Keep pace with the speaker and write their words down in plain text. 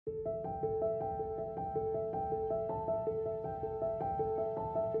On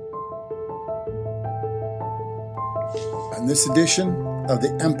this edition of the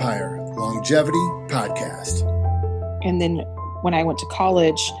Empire Longevity Podcast. And then when I went to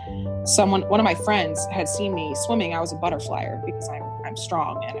college, one of my friends had seen me swimming. I was a butterflyer because I'm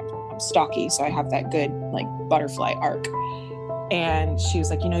strong and I'm stocky, so I have that good like butterfly arc. And she was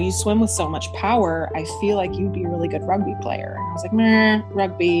like, you swim with so much power. I feel like you'd be a really good rugby player. And I was like, meh,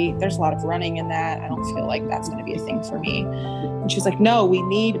 rugby, there's a lot of running in that. I don't feel like that's going to be a thing for me. And she's like, no, we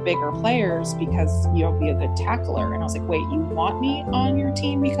need bigger players because you'll be a good tackler. And I was like, wait, you want me on your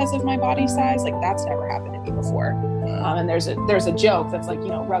team because of my body size? Like, that's never happened to me before. And there's a joke that's like,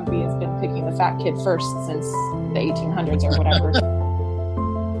 rugby has been picking the fat kid first since the 1800s or whatever.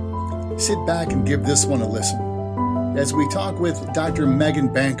 Sit back and give this one a listen as we talk with Dr. Megan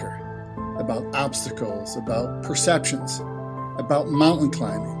Banker about obstacles, about perceptions, about mountain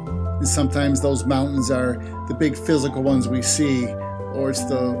climbing. And sometimes those mountains are the big physical ones we see, or it's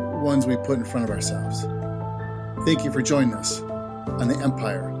the ones we put in front of ourselves. Thank you for joining us on the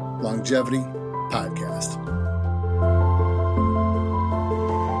Empire Longevity Podcast.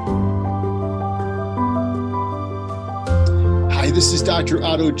 Hi, this is Dr.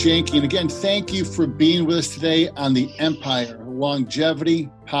 Otto Janke, and again, thank you for being with us today on the Empire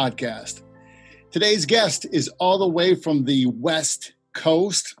Longevity Podcast. Today's guest is all the way from the West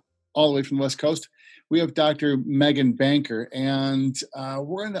Coast, We have Dr. Megan Banker, and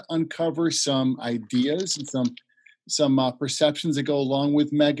we're going to uncover some ideas and some perceptions that go along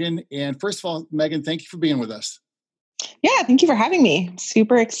with Megan. And first of all, Megan, thank you for being with us. Yeah, thank you for having me.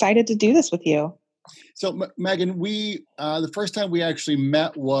 Super excited to do this with you. So, Megan, we the first time we actually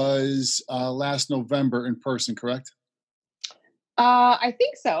met was last November in person, correct? I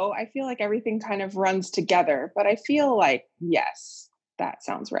think so. I feel like everything kind of runs together, but I feel like, yes, that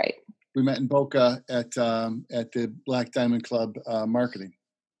sounds right. We met in Boca at the Black Diamond Club marketing.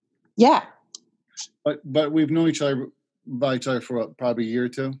 Yeah. But we've known each other for what, probably a year or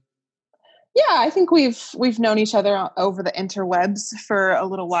two? Yeah, I think we've known each other over the interwebs for a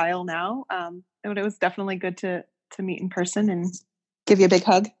little while now. And it was definitely good to meet in person and give you a big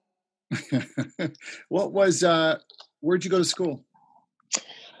hug. Where'd you go to school?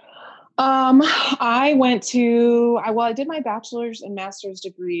 I did my bachelor's and master's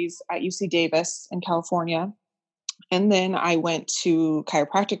degrees at UC Davis in California. And then I went to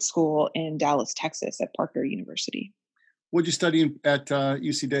chiropractic school in Dallas, Texas at Parker University. What'd you study at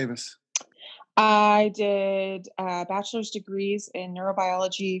UC Davis? I did bachelor's degrees in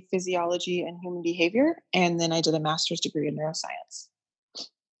neurobiology, physiology, and human behavior. And then I did a master's degree in neuroscience.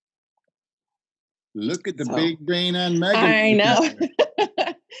 Look at the big brain on Megan. I know.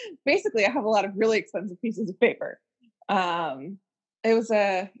 Basically, I have a lot of really expensive pieces of paper. It was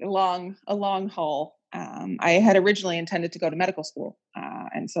a long haul. I had originally intended to go to medical school.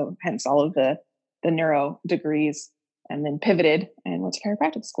 And so hence all of the neuro degrees, and then pivoted and went to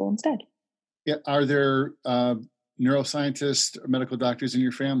chiropractic school instead. Yeah. Are there neuroscientists or medical doctors in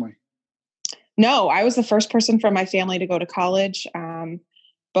your family? No, I was the first person from my family to go to college.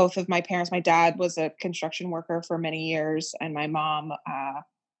 Both of my parents, my dad was a construction worker for many years, and my mom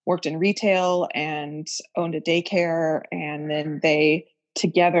worked in retail and owned a daycare. And then they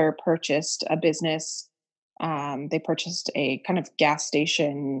together purchased a business. They purchased a kind of gas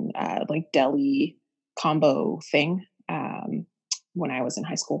station, like deli combo thing when I was in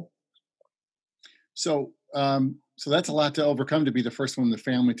high school. So that's a lot to overcome, to be the first one in the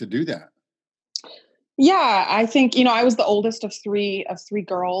family to do that. Yeah, I think, I was the oldest of three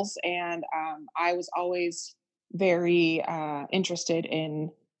girls, and I was always very interested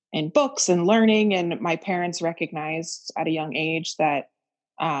in books and learning. And my parents recognized at a young age that,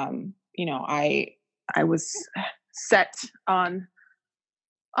 I was set on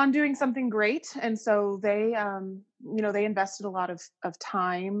doing something great. And so they, they invested a lot of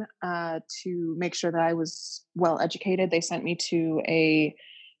time to make sure that I was well educated. They sent me to a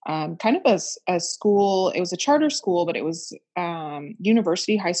kind of a school. It was a charter school, but it was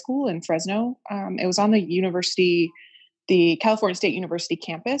University High School in Fresno. It was on the California State University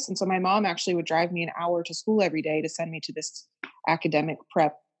campus. And so my mom actually would drive me an hour to school every day to send me to this academic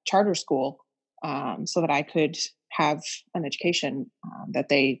prep charter school so that I could have an education that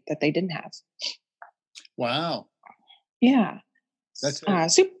they didn't have. Wow. Yeah. That's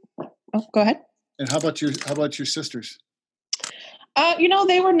super. Oh, go ahead. And how about your sisters?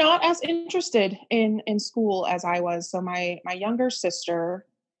 They were not as interested in school as I was. So my younger sister,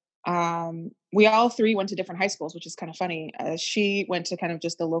 we all three went to different high schools, which is kind of funny. She went to kind of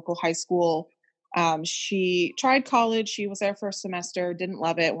just the local high school She tried college. She was there for a semester, didn't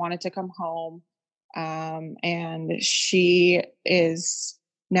love it, wanted to come home. And she is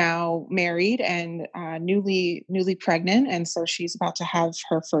now married and newly pregnant, and so she's about to have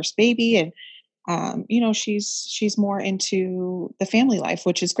her first baby. And she's more into the family life,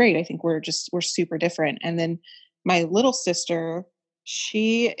 which is great. I think we're super different. And then my little sister,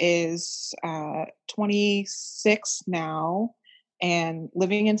 she is 26 now and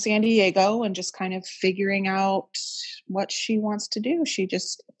living in San Diego and just kind of figuring out what she wants to do. She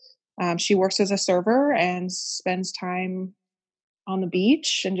works as a server and spends time on the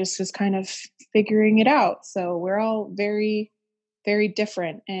beach and just is kind of figuring it out. So we're all very, very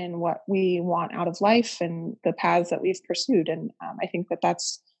different in what we want out of life and the paths that we've pursued. And I think that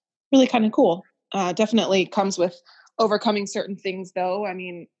that's really kind of cool. Definitely comes with overcoming certain things, though. I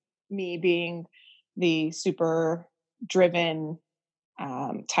mean, me being the super driven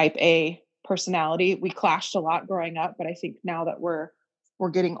type A personality, we clashed a lot growing up. But I think now that we're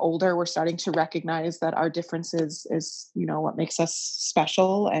getting older, we're starting to recognize that our differences is what makes us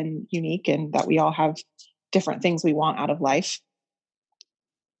special and unique, and that we all have different things we want out of life.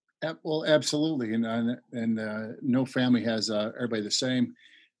 Well, absolutely, and no family has everybody the same.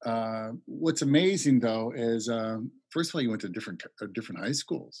 What's amazing though is, first of all, you went to different high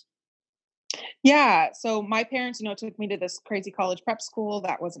schools. Yeah. So my parents, took me to this crazy college prep school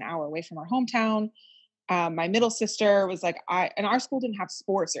that was an hour away from our hometown. My middle sister was like, and our school didn't have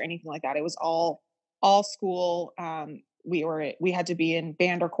sports or anything like that. It was all school. We had to be in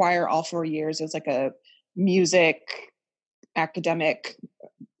band or choir all 4 years. It was like a music academic.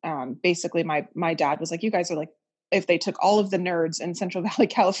 Basically my dad was like, you guys are like, if they took all of the nerds in Central Valley,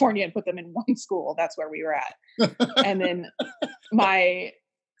 California and put them in one school, that's where we were at. And then my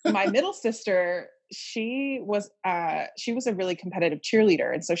middle sister, she was a really competitive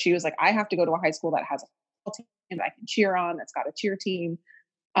cheerleader. And so she was like, I have to go to a high school that has a team that I can cheer on, that's got a cheer team.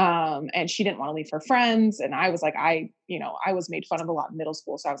 And she didn't want to leave her friends. And I was like, I was made fun of a lot in middle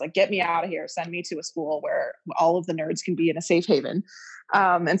school. So I was like, get me out of here. Send me to a school where all of the nerds can be in a safe haven.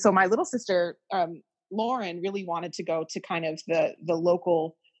 And so my little sister, Lauren, really wanted to go to kind of the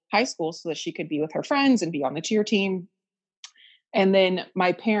local high school so that she could be with her friends and be on the cheer team. And then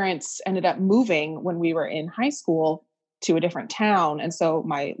my parents ended up moving when we were in high school to a different town. And so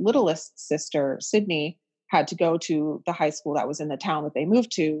my littlest sister, Sydney, had to go to the high school that was in the town that they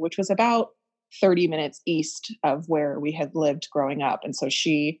moved to, which was about 30 minutes east of where we had lived growing up. And so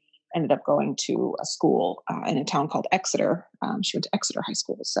she ended up going to a school in a town called Exeter. She went to Exeter High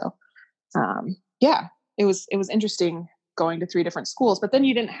School. So it was interesting going to 3 different schools, but then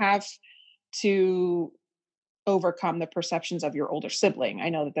you didn't have to overcome the perceptions of your older sibling. I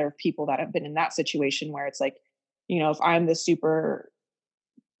know that there are people that have been in that situation where it's like, if I'm the super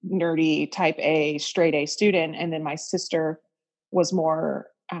nerdy type A, straight A student, and then my sister was more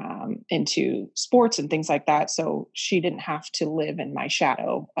into sports and things like that. So she didn't have to live in my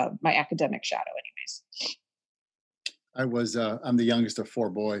shadow, my academic shadow anyways. I'm the youngest of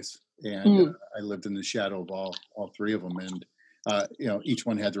 4 boys, and I lived in the shadow of all 3 of them. And each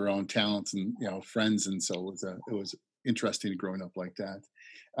one had their own talents and friends, and so it was interesting growing up like that.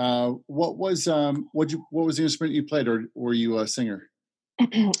 What was the instrument you played, or were you a singer?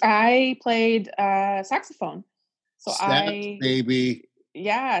 I played saxophone. So baby.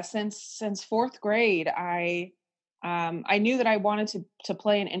 Yeah, since 4th grade, I knew that I wanted to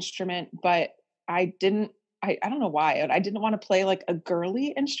play an instrument, but I didn't. I don't know why. I didn't want to play like a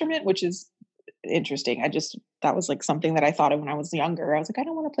girly instrument, which is interesting. That was like something that I thought of when I was younger. I was like, I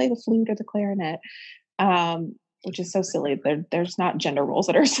don't want to play the flute or the clarinet, which is so silly. There's not gender roles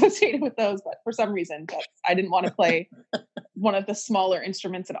that are associated with those, but for some reason, I didn't want to play one of the smaller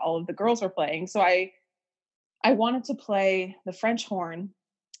instruments that all of the girls were playing. So I wanted to play the French horn,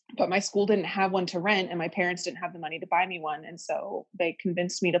 but my school didn't have one to rent, and my parents didn't have the money to buy me one. And so they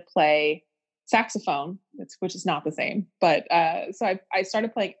convinced me to play saxophone, which is not the same. But so I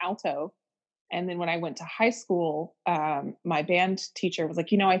started playing alto. And then when I went to high school, my band teacher was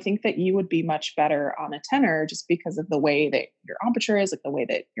like, I think that you would be much better on a tenor just because of the way that your embouchure is, like the way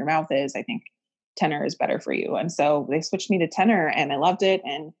that your mouth is. I think tenor is better for you. And so they switched me to tenor, and I loved it.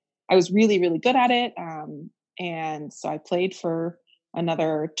 And I was really, really good at it. And so I played for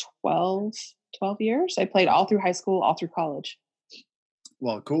another 12 years. I played all through high school, all through college.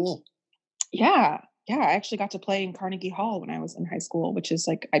 Well, cool. Yeah. I actually got to play in Carnegie Hall when I was in high school, which is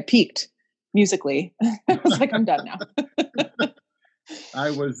like, I peaked musically. I was like, I'm done now.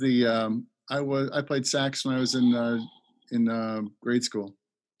 I played sax when I was in grade school.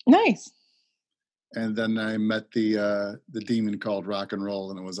 Nice. And then I met the demon called rock and roll,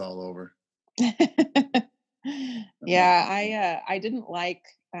 and it was all over. Yeah, I didn't like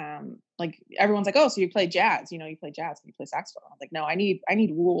everyone's like, oh, so you play jazz, you play jazz and you play saxophone. I was like, no, I need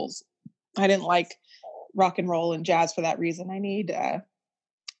rules. I didn't like rock and roll and jazz for that reason. I need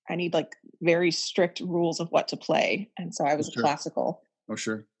like very strict rules of what to play. And so I was classical. Oh,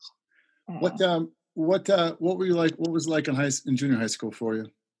 sure. What were you like? What was it like in junior high school for you?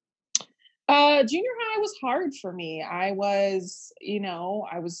 Junior high was hard for me. I was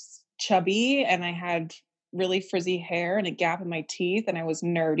chubby and I had really frizzy hair and a gap in my teeth and I was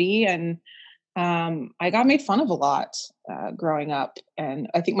nerdy and I got made fun of a lot growing up. And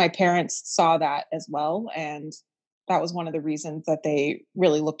I think my parents saw that as well. And that was one of the reasons that they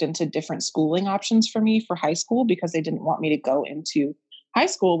really looked into different schooling options for me for high school, because they didn't want me to go into high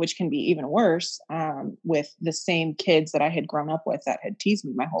school, which can be even worse, with the same kids that I had grown up with that had teased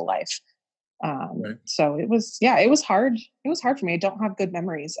me my whole life. Right. So it was hard. It was hard for me. I don't have good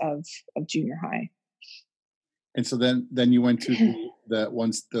memories of junior high. And so then you went to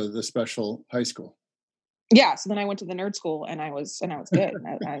the special high school. Yeah. So then I went to the nerd school and I was good.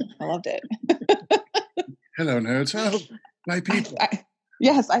 I loved it. Hello, nerds. Hello, my people.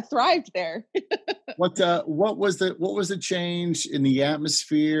 Yes, I thrived there. What was the change in the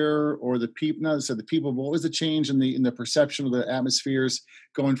atmosphere or the people? No, so the people. What was the change in the perception of the atmospheres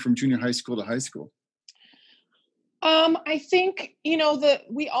going from junior high school to high school? I think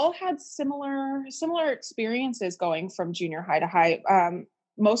we all had similar experiences going from junior high to high.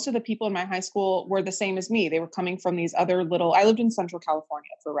 Most of the people in my high school were the same as me. They were coming from these other I lived in Central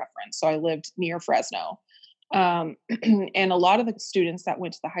California for reference, so I lived near Fresno. And a lot of the students that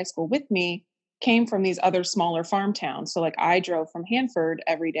went to the high school with me came from these other smaller farm towns. So like I drove from Hanford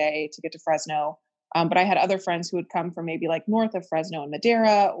every day to get to Fresno. But I had other friends who would come from maybe like north of Fresno and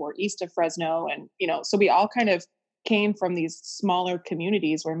Madera or east of Fresno. And, so we all kind of came from these smaller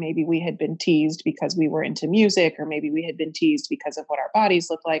communities where maybe we had been teased because we were into music, or maybe we had been teased because of what our bodies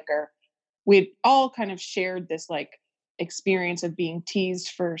looked like, or we'd all kind of shared this like experience of being teased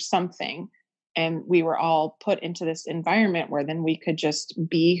for something. And we were all put into this environment where then we could just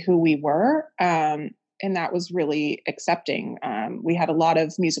be who we were. And that was really accepting. We had a lot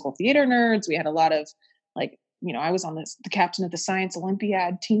of musical theater nerds. We had a lot of I was on the captain of the science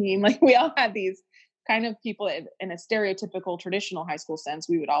Olympiad team. Like we all had these kind of people in a stereotypical traditional high school sense.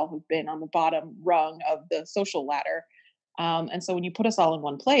 We would all have been on the bottom rung of the social ladder. And so when you put us all in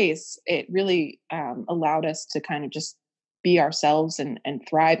one place, it really allowed us to kind of just be ourselves and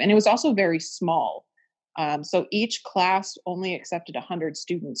thrive. And it was also very small. So each class only accepted 100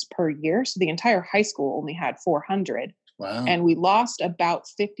 students per year. So the entire high school only had 400. Wow. And we lost about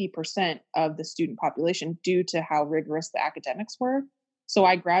 50% of the student population due to how rigorous the academics were. So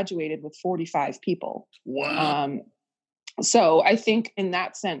I graduated with 45 people. Wow. So I think in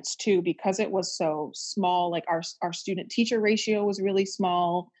that sense too, because it was so small, like our student teacher ratio was really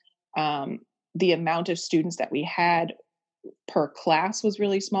small. The amount of students that we had per class was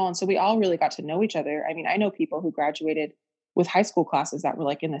really small. And so we all really got to know each other. I mean, I know people who graduated with high school classes that were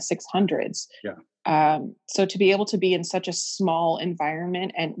like in the 600s. Yeah. So to be able to be in such a small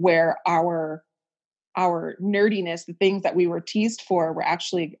environment and where our nerdiness, the things that we were teased for, were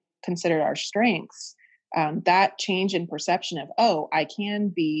actually considered our strengths. That change in perception of, oh, I can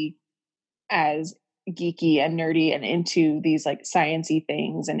be as geeky and nerdy and into these like sciencey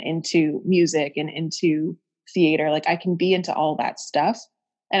things and into music and into theater. Like I can be into all that stuff.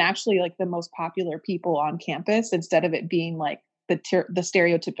 And actually like the most popular people on campus, instead of it being like the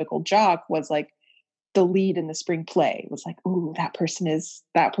stereotypical jock, was like the lead in the spring play. It was like, ooh, that person is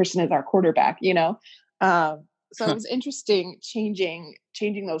our quarterback, So it was interesting changing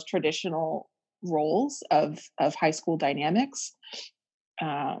those traditional roles of high school dynamics.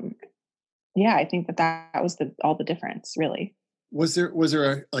 I think that was all the difference, really. Was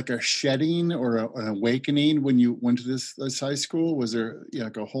there a shedding or an awakening when you went to this high school? Was there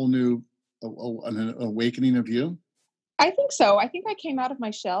like a whole new an awakening of you? I think so. I think I came out of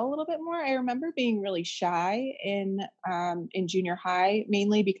my shell a little bit more. I remember being really shy in junior high,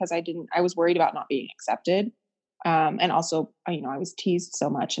 mainly because I was worried about not being accepted. And also, I was teased so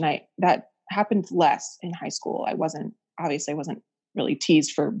much, and that happened less in high school. I wasn't really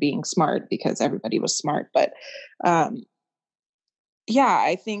teased for being smart because everybody was smart. But I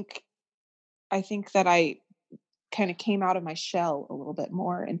think that I kind of came out of my shell a little bit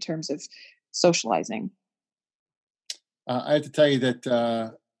more in terms of socializing. I have to tell you that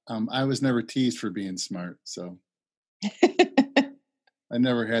I was never teased for being smart, so I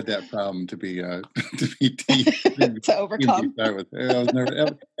never had that problem to be teased to overcome. I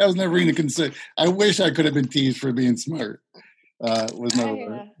was never even considered. I wish I could have been teased for being smart.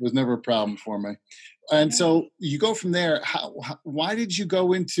 Was never a problem for me. And so you go from there. Why did you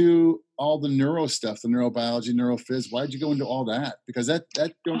go into all the neuro stuff, the neurobiology, neurophys? Why did you go into all that? Because that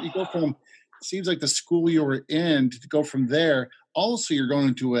don't you go from, seems like the school you were in to go from there. Also, you're going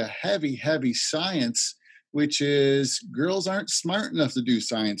into a heavy science, which is girls aren't smart enough to do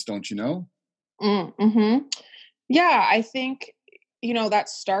science, don't you know? Mm-hmm. Yeah, I think, that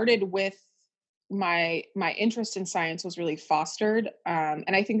started with my interest in science was really fostered.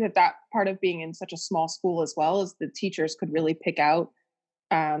 And I think that part of being in such a small school as well is the teachers could really pick out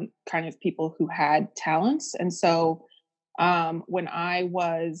kind of people who had talents. And so when I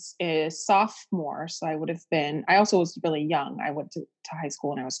was a sophomore, so I also was really young. I went to high school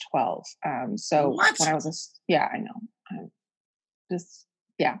when I was 12. So what? When I was, I know.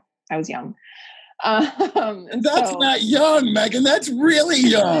 I was young. That's not young, Megan. That's really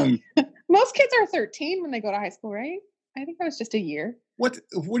young. Most kids are 13 when they go to high school, right? I think that was just a year. What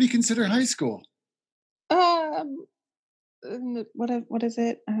do you consider high school? What is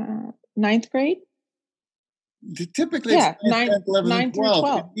it? Ninth grade? Typically, it's 9th, 11th, and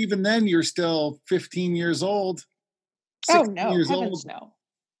 12th. Even then, you're still 15 years old. Oh, no. Heavens, no.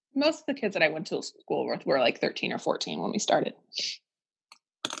 Most of the kids that I went to school with were like 13 or 14 when we started.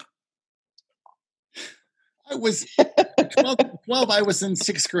 I was 12. I was in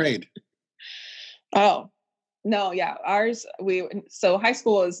 6th grade. Oh, no. Yeah. So high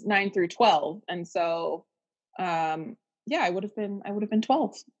school is 9 through 12. And so, I would have been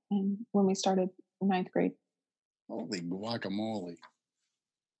 12 when we started 9th grade. Holy guacamole.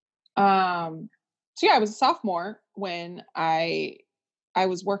 So I was a sophomore when I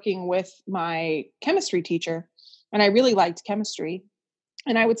was working with my chemistry teacher, and I really liked chemistry,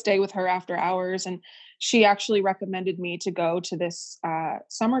 and I would stay with her after hours. And she actually recommended me to go to this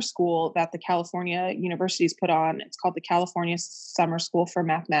summer school that the California universities put on. It's called the California Summer School for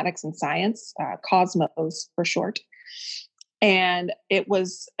Mathematics and Science, COSMOS for short. And it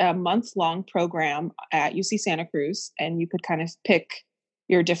was a month-long program at UC Santa Cruz, and you could kind of pick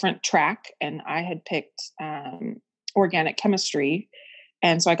your different track. And I had picked organic chemistry.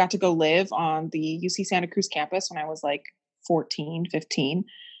 And so I got to go live on the UC Santa Cruz campus when I was like 14, 15.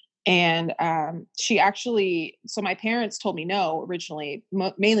 And so my parents told me no originally,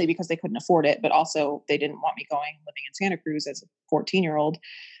 mainly because they couldn't afford it, but also they didn't want me living in Santa Cruz as a 14-year-old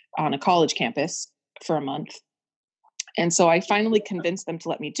on a college campus for a month. And so I finally convinced them to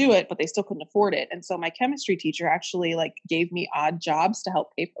let me do it, but they still couldn't afford it. And so my chemistry teacher actually gave me odd jobs to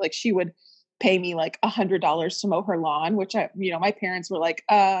help pay for, she would pay me $100 to mow her lawn, which my parents were like,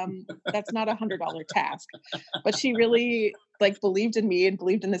 that's not $100 task, but she really believed in me and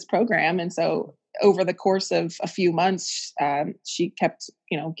believed in this program. And so over the course of a few months, she kept,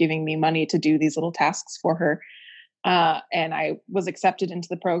 giving me money to do these little tasks for her. And I was accepted into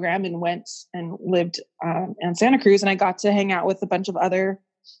the program and went and lived in Santa Cruz, and I got to hang out with a bunch of other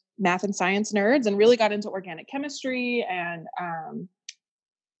math and science nerds and really got into organic chemistry. And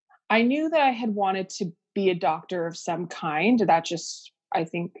I knew that I had wanted to be a doctor of some kind. That just, I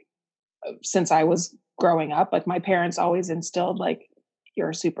think, since I was growing up, my parents always instilled,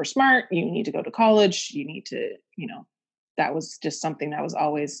 you're super smart, you need to go to college, you need to, that was just something that was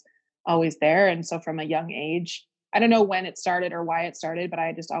always there. And so from a young age, I don't know when it started or why it started, but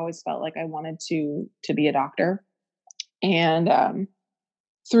I just always felt like I wanted to be a doctor. And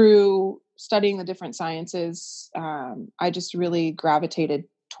through studying the different sciences, I just really gravitated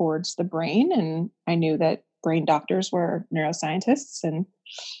towards the brain. And I knew that brain doctors were neuroscientists, and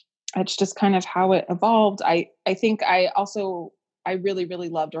it's just kind of how it evolved. I think I really, really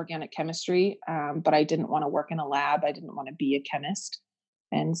loved organic chemistry, but I didn't want to work in a lab. I didn't want to be a chemist.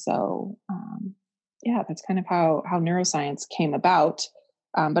 And so, that's kind of how neuroscience came about.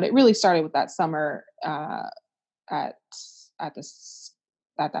 But it really started with that summer at that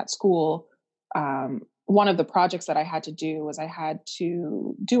school. One of the projects that I had to do was I had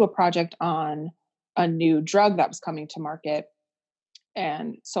to do a project on a new drug that was coming to market.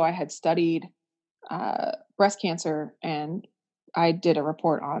 And so I had studied breast cancer, and I did a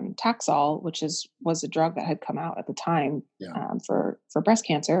report on Taxol, which was a drug that had come out at the time for breast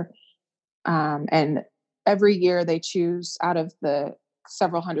cancer. And every year they choose out of the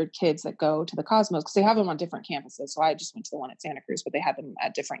several hundred kids that go to the COSMOS, because they have them on different campuses. So I just went to the one at Santa Cruz, but they had them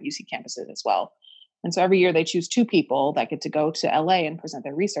at different UC campuses as well. And so every year they choose 2 people that get to go to LA and present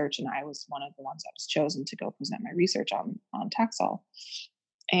their research. And I was one of the ones that was chosen to go present my research on Taxol.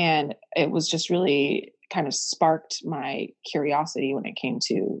 And it was just really kind of sparked my curiosity when it came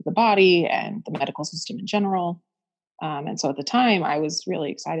to the body and the medical system in general. And so at the time I was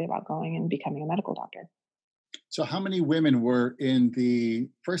really excited about going and becoming a medical doctor. So how many women were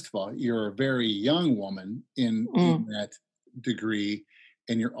first of all, you're a very young woman in Mm. that degree,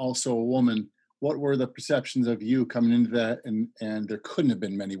 and you're also a woman. What were the perceptions of you coming into that? And there couldn't have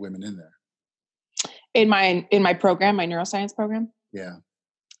been many women in there. In my program, my neuroscience program. Yeah.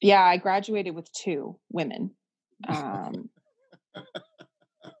 Yeah, I graduated with 2 women. And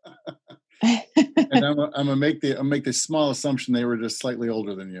I'm gonna make the small assumption they were just slightly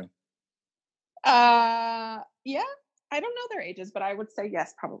older than you. Yeah, I don't know their ages, but I would say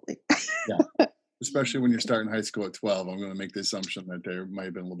yes, probably. Yeah. Especially when you're starting high school at 12, I'm going to make the assumption that they might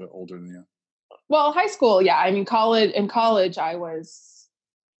have been a little bit older than you. Well, high school, yeah. I mean, college, I was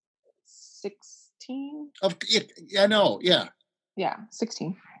 16. Yeah, no, yeah. Yeah,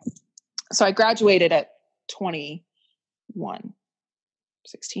 16. So I graduated at 21.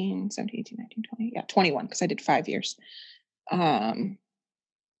 16, 17, 18, 19, 20. Yeah, 21, because I did 5 years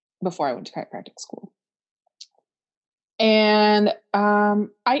before I went to chiropractic school. And I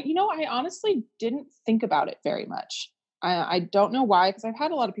honestly didn't think about it very much. I don't know why, because I've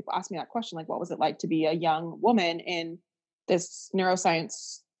had a lot of people ask me that question, like, what was it like to be a young woman in this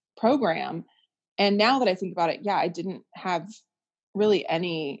neuroscience program? And now that I think about it, yeah, I didn't have really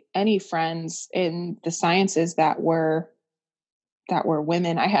any friends in the sciences that were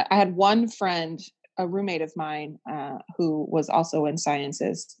women. I had one friend, a roommate of mine, who was also in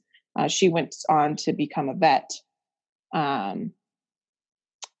sciences. She went on to become a vet. And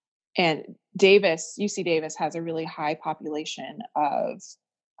UC Davis has a really high population of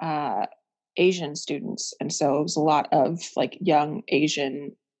Asian students. And so it was a lot of like young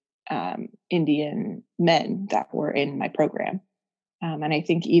Asian Indian men that were in my program. And I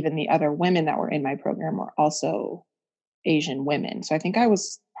think even the other women that were in my program were also Asian women. So I think I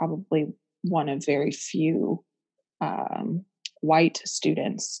was probably one of very few white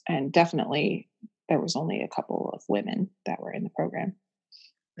students, and definitely there was only a couple of women that were in the program.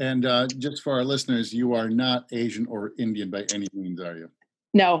 And just for our listeners, you are not Asian or Indian by any means, are you?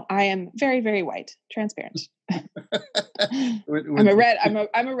 No, I am very, very white, transparent. I'm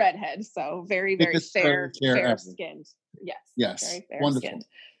a redhead, so very, very fair skinned. Yes. Very fair Wonderful. skinned.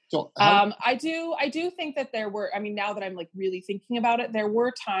 So I do think that there were, I mean, now that I'm like really thinking about it, there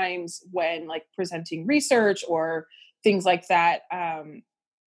were times when like presenting research or things like that,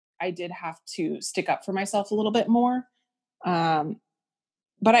 I did have to stick up for myself a little bit more.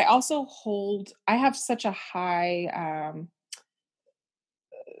 But I also I have such a high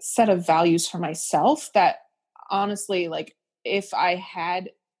set of values for myself that honestly, like if I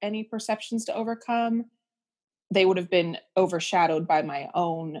had any perceptions to overcome, they would have been overshadowed by my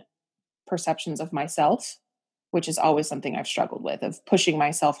own perceptions of myself, which is always something I've struggled with, of pushing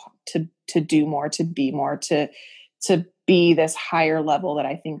myself to do more, to be more, to be this higher level that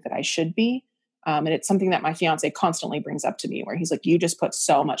I think that I should be. And it's something that my fiance constantly brings up to me, where he's like, you just put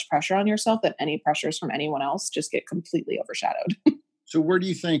so much pressure on yourself that any pressures from anyone else just get completely overshadowed. So where do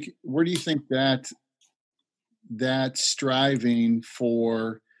you think that striving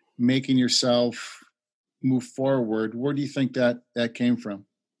for making yourself move forward, where do you think that came from?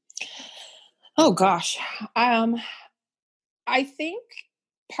 Oh gosh. I think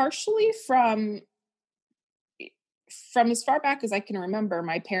partially from as far back as I can remember,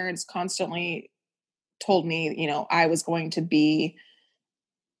 my parents constantly told me, I was going to be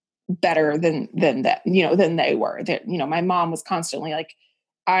better than that, than they were. That, my mom was constantly like,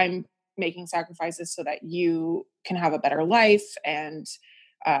 I'm making sacrifices so that you can have a better life. And,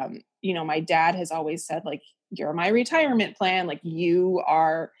 my dad has always said, like, you're my retirement plan. Like you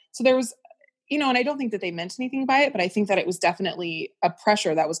are. So there was, and I don't think that they meant anything by it, but I think that it was definitely a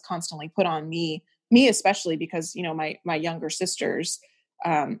pressure that was constantly put on me especially because, my younger sisters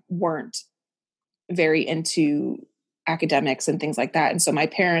weren't very into academics and things like that. And so my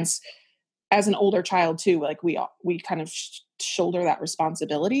parents, as an older child too, like we kind of shoulder that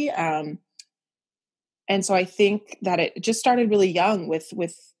responsibility. And so I think that it just started really young with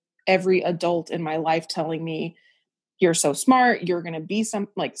every adult in my life telling me, you're so smart, you're going to be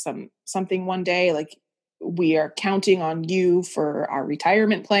something one day, like we are counting on you for our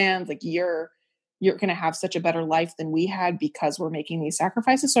retirement plans. Like you're going to have such a better life than we had because we're making these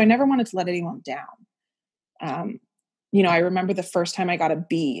sacrifices. So I never wanted to let anyone down. I remember the first time I got a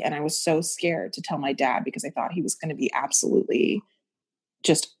B and I was so scared to tell my dad because I thought he was going to be absolutely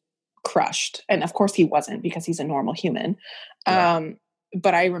just crushed. And of course he wasn't, because he's a normal human. Yeah.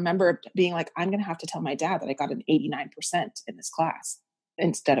 But I remember being like, I'm going to have to tell my dad that I got an 89% in this class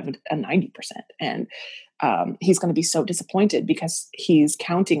instead of a 90%. And he's going to be so disappointed because he's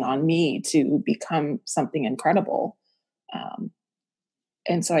counting on me to become something incredible.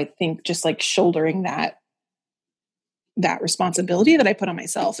 And so I think just like shouldering that that responsibility that I put on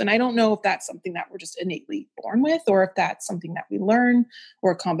myself. And I don't know if that's something that we're just innately born with, or if that's something that we learn,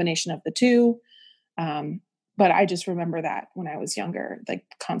 or a combination of the two. But I just remember that when I was younger, like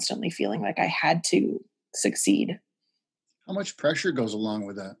constantly feeling like I had to succeed. How much pressure goes along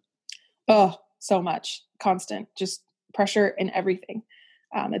with that? Oh, so much. Constant, just pressure in everything.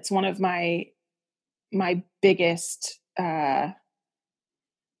 It's one of my biggest things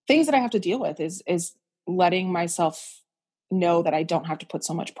that I have to deal with is letting myself know that I don't have to put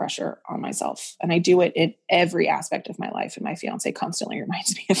so much pressure on myself. And I do it in every aspect of my life. And my fiance constantly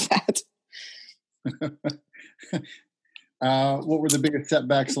reminds me of that. What were the biggest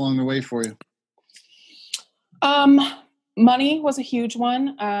setbacks along the way for you? Money was a huge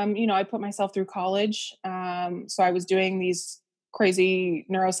one. I put myself through college. So I was doing these crazy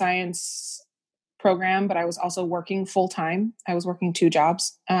neuroscience program, but I was also working full time. I was working 2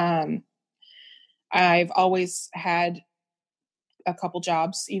 jobs. I've always had a couple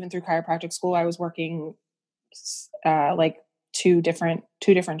jobs, even through chiropractic school. I was working like two different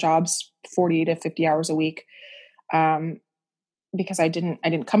jobs, 40 to 50 hours a week. Because I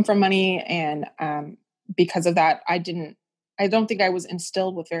didn't come from money. And because of that, I don't think I was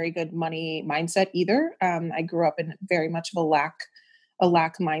instilled with very good money mindset either. I grew up in very much of a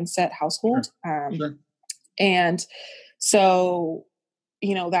lack mindset household. Sure. And so,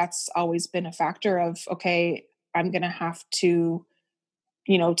 that's always been a factor of, okay, I'm going to have to,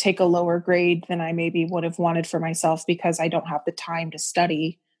 take a lower grade than I maybe would have wanted for myself because I don't have the time to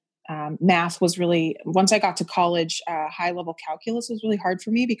study. Math was really, once I got to college, high level calculus was really hard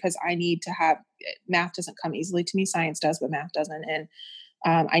for me because I need to have, math doesn't come easily to me. Science does, but math doesn't. And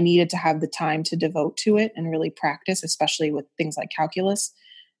I needed to have the time to devote to it and really practice, especially with things like calculus.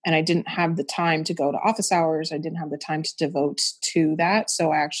 And I didn't have the time to go to office hours. I didn't have the time to devote to that.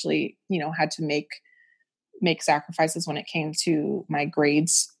 So I actually, had to make sacrifices when it came to my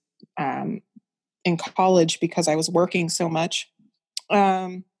grades in college because I was working so much.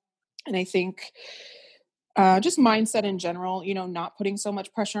 And I think just mindset in general, not putting so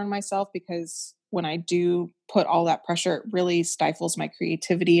much pressure on myself, because when I do put all that pressure, it really stifles my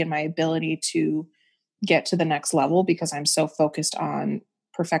creativity and my ability to get to the next level because I'm so focused on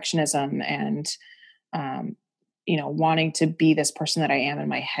perfectionism and, wanting to be this person that I am in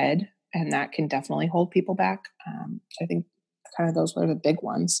my head. And that can definitely hold people back. I think kind of those were the big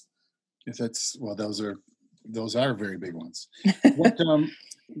ones. If those are very big ones.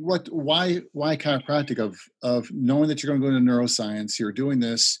 Why chiropractic of knowing that you're going to go into neuroscience, you're doing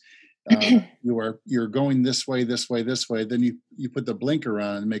this, you're going this way, then you put the blinker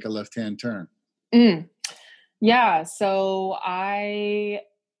on and make a left-hand turn. Yeah. So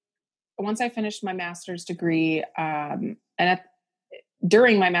once I finished my master's degree,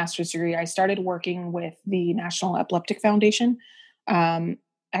 during my master's degree, I started working with the National Epileptic Foundation.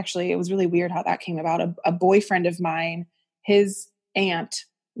 Actually, it was really weird how that came about. A boyfriend of mine, his aunt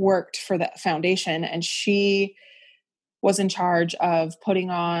worked for the foundation, and she was in charge of putting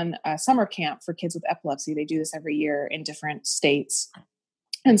on a summer camp for kids with epilepsy. They do this every year in different states.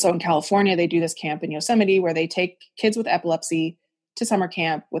 And so in California, they do this camp in Yosemite where they take kids with epilepsy to summer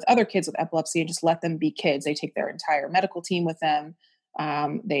camp with other kids with epilepsy and just let them be kids. They take their entire medical team with them.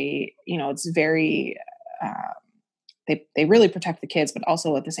 It's very, they really protect the kids, but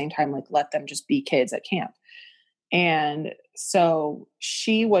also at the same time, like let them just be kids at camp. And so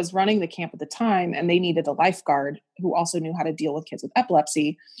she was running the camp at the time, and they needed a lifeguard who also knew how to deal with kids with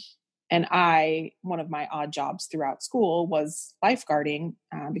epilepsy. And one of my odd jobs throughout school was lifeguarding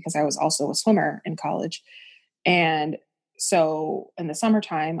because I was also a swimmer in college. And so in the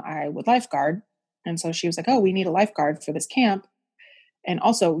summertime, I would lifeguard. And so she was like, oh, we need a lifeguard for this camp. And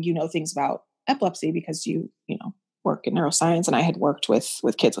also, things about epilepsy because you work in neuroscience, and I had worked with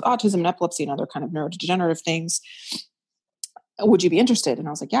kids with autism and epilepsy and other kind of neurodegenerative things. Would you be interested? And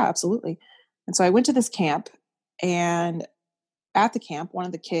I was like, yeah, absolutely. And so I went to this camp, and at the camp, one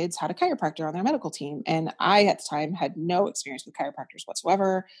of the kids had a chiropractor on their medical team. And I, at the time, had no experience with chiropractors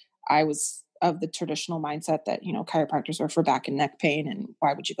whatsoever. I was of the traditional mindset that, chiropractors are for back and neck pain, and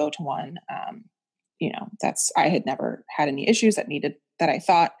why would you go to one? I had never had any issues that I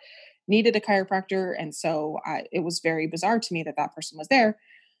thought needed a chiropractor. And so it was very bizarre to me that person was there.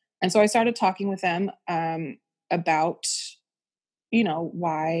 And so I started talking with them about,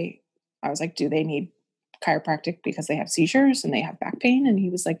 why. I was like, do they need chiropractic because they have seizures and they have back pain? And he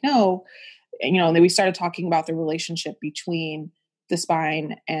was like, no. And then we started talking about the relationship between the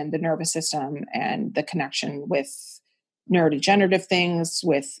spine and the nervous system and the connection with neurodegenerative things,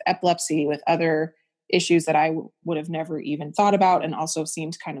 with epilepsy, with other issues that I would have never even thought about, and also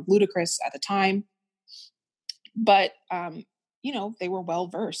seemed kind of ludicrous at the time. But, they were well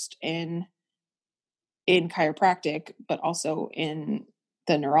versed in chiropractic, but also in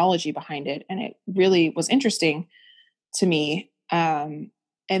the neurology behind it. And it really was interesting to me. And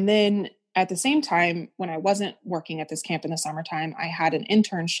then at the same time, when I wasn't working at this camp in the summertime, I had an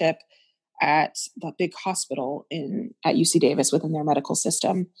internship at the big hospital at UC Davis within their medical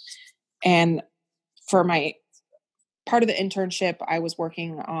system. And for my part of the internship, I was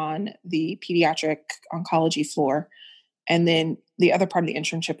working on the pediatric oncology floor. And then the other part of the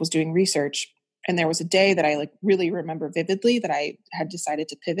internship was doing research. And there was a day that I really remember vividly that I had decided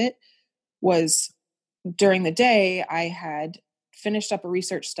to pivot. Was during the day, I had finished up a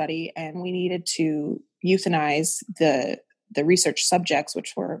research study and we needed to euthanize the research subjects,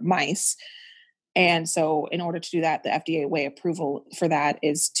 which were mice. And so in order to do that, the FDA way approval for that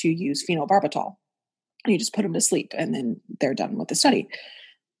is to use phenobarbital. You just put them to sleep and then they're done with the study.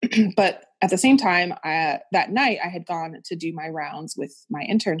 But at the same time, that night I had gone to do my rounds with my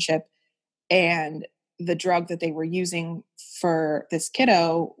internship, and the drug that they were using for this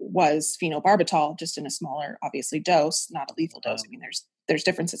kiddo was phenobarbital, just in a smaller, obviously, dose, not a lethal dose. I mean, there's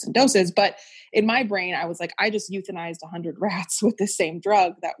differences in doses, but in my brain, I was like, I just euthanized 100 rats with the same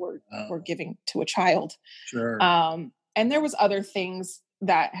drug that we're giving to a child. Sure. And there was other things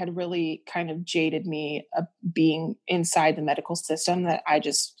that had really kind of jaded me being inside the medical system that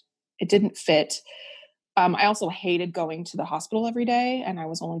it didn't fit. I also hated going to the hospital every day, and I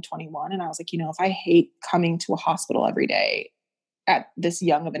was only 21. And I was like, if I hate coming to a hospital every day at this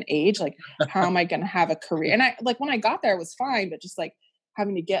young of an age, how am I going to have a career? And when I got there, it was fine, but just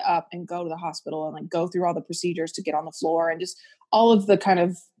having to get up and go to the hospital and go through all the procedures to get on the floor and just all of the kind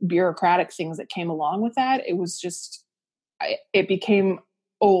of bureaucratic things that came along with that. It was just, it became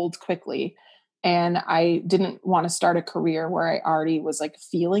old quickly. And I didn't want to start a career where I already was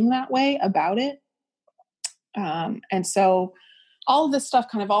feeling that way about it. And so all of this stuff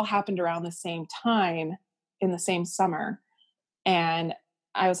kind of all happened around the same time in the same summer. And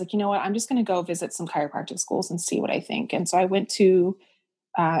I was like, you know what, I'm just going to go visit some chiropractic schools and see what I think. And so I went to,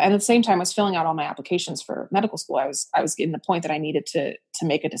 and at the same time I was filling out all my applications for medical school. I was getting the point that I needed to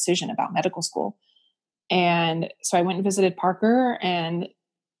make a decision about medical school. And so I went and visited Parker, and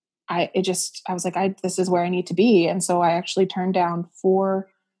I was like, this is where I need to be. And so I actually turned down four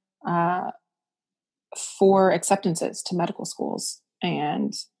acceptances to medical schools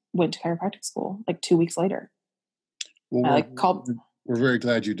and went to chiropractic school 2 weeks later. Well, we're very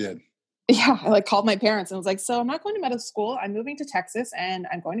glad you did. Yeah. I called my parents and was like, so I'm not going to medical school. I'm moving to Texas and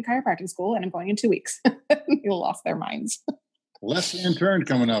I'm going to chiropractic school and I'm going in 2 weeks. They lost their minds. Less than turned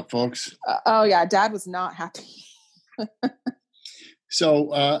coming up, folks. Oh yeah. Dad was not happy.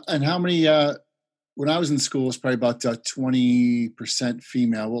 So, and how many, when I was in school, it was probably about 20%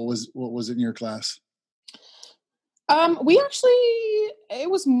 female. What was it in your class? It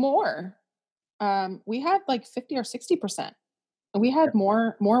was more. We had 50 or 60%. We had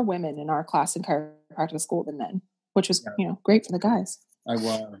more women in our class in chiropractic school than men, which was, great for the guys. I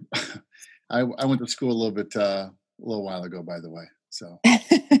went to school a little while ago, by the way. So,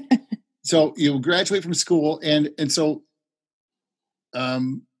 so you graduate from school and so,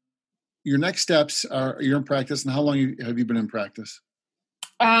 your next steps are you're in practice, and how long have you been in practice?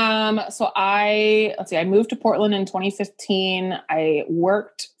 So I moved to Portland in 2015. I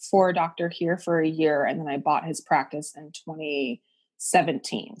worked for a doctor here for a year, and then I bought his practice in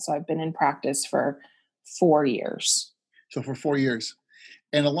 2017. So I've been in practice for 4 years. So for 4 years.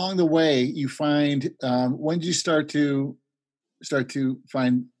 And along the way, you find, when did you start to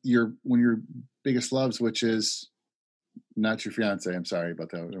find your biggest loves, which is not your fiance? I'm sorry about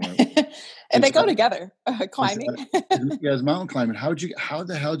that. And they go together, climbing. Yeah, it's mountain climbing. How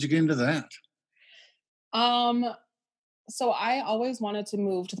the hell did you get into that? So I always wanted to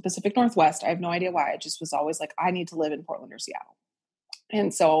move to the Pacific Northwest. I have no idea why. I just was always like, I need to live in Portland or Seattle.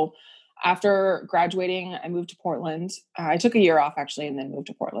 And so after graduating, I moved to Portland. I took a year off actually, and then moved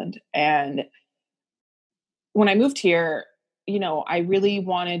to Portland. And when I moved here, I really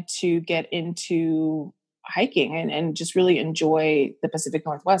wanted to get into hiking and just really enjoy the Pacific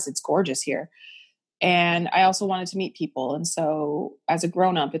Northwest. It's gorgeous here. And I also wanted to meet people. And so as a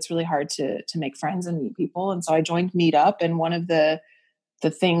grown-up, it's really hard to make friends and meet people. And so I joined Meetup, and one of the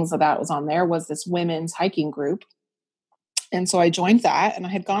things that was on there was this women's hiking group. And so I joined that, and I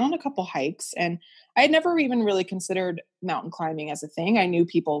had gone on a couple hikes, and I had never even really considered mountain climbing as a thing. I knew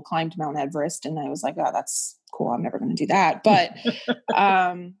people climbed Mount Everest, and I was like, oh, that's cool. I'm never going to do that. But,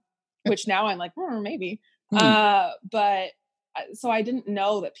 which now I'm like, maybe. But so I didn't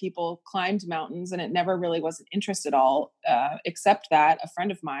know that people climbed mountains, and it never really was an interest at all, except that a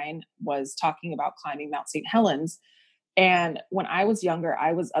friend of mine was talking about climbing Mount St. Helens. And when I was younger,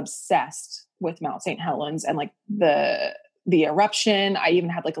 I was obsessed with Mount St. Helens and like the eruption. I even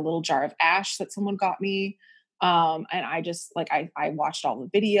had like a little jar of ash that someone got me. And I just like, I watched all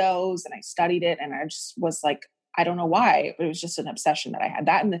the videos and I studied it, and I just was like, I don't know why, but it was just an obsession that I had.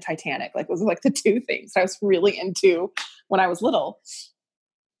 That and the Titanic, like, was like the two things I was really into when I was little.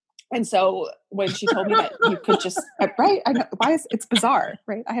 And so when she told me that you could just, right? I know why it's bizarre,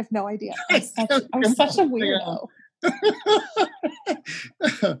 right? I have no idea. I'm such a weirdo.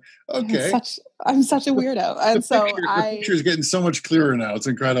 Okay. I'm such a weirdo. And so the picture is getting so much clearer now. It's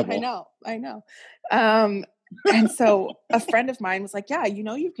incredible. I know. And so a friend of mine was like, yeah,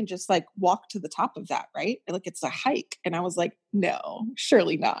 you can just like walk to the top of that, right? Like it's a hike. And I was like, no,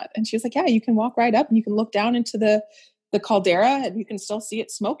 surely not. And she was like, yeah, you can walk right up and you can look down into the caldera and you can still see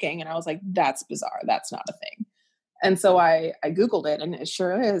it smoking. And I was like, that's bizarre. That's not a thing. And so I Googled it, and it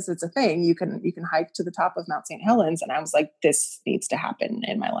sure is. It's a thing. You can hike to the top of Mount St. Helens. And I was like, this needs to happen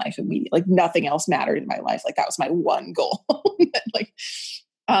in my life immediately. Like nothing else mattered in my life. Like that was my one goal.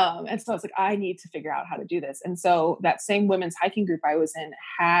 And so I was like, I need to figure out how to do this. And so that same women's hiking group I was in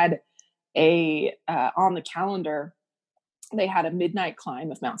had on the calendar, they had a midnight climb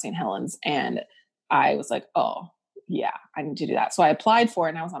of Mount St. Helens. And I was like, oh yeah, I need to do that. So I applied for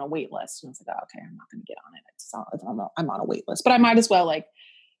it, and I was on a wait list, and I was like, oh, okay, I'm not going to get on it. I'm on a wait list, but I might as well like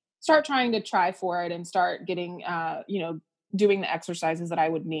start trying to try for it and start getting, doing the exercises that I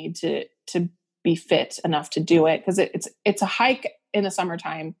would need to be fit enough to do it. Cause it's a hike in the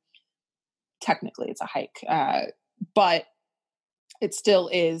summertime. Technically it's a hike. But it still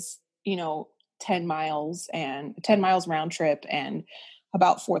is, 10 miles round trip and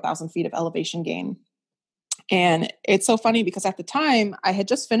about 4,000 feet of elevation gain. And it's so funny because at the time I had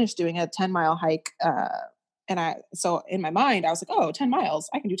just finished doing a 10-mile hike. So in my mind, I was like, oh, 10 miles,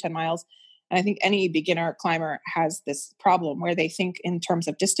 I can do 10 miles. And I think any beginner climber has this problem where they think in terms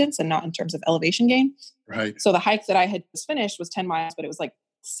of distance and not in terms of elevation gain. Right. So the hike that I had just finished was 10 miles, but it was like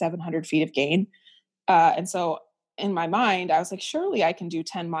 700 feet of gain. And so in my mind, I was like, surely I can do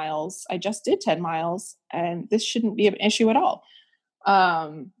 10 miles. I just did 10 miles and this shouldn't be an issue at all.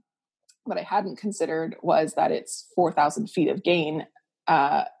 What I hadn't considered was that it's 4,000 feet of gain,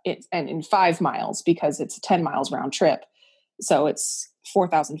 and in 5 miles, because it's 10 miles round trip. So it's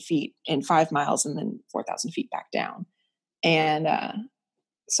 4,000 feet in 5 miles and then 4,000 feet back down. And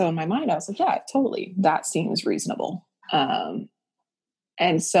so in my mind, I was like, yeah, totally. That seems reasonable. And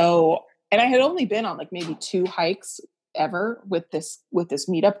I had only been on like maybe 2 hikes ever with this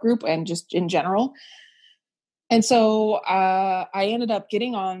meetup group and just in general. And so I ended up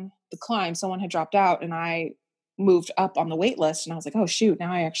getting on the climb. Someone had dropped out and I moved up on the wait list, and I was like, oh shoot,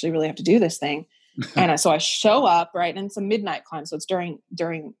 now I actually really have to do this thing. And so I show up, right. And it's a midnight climb. So it's during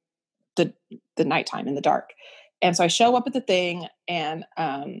the nighttime in the dark. And so I show up at the thing, and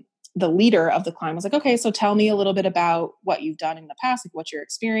the leader of the climb was like, okay, so tell me a little bit about what you've done in the past, like what's your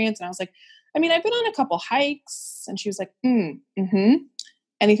experience? And I was like, I mean, I've been on a couple hikes. And she was like,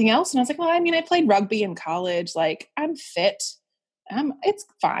 anything else? And I was like, well, I mean, I played rugby in college. Like I'm fit. It's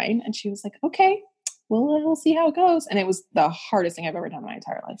fine. And she was like, okay, well, we'll see how it goes. And it was the hardest thing I've ever done in my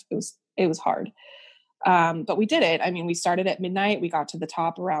entire life. It was hard. But we did it. I mean, we started at midnight. We got to the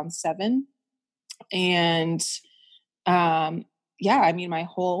top around 7. And, I mean, my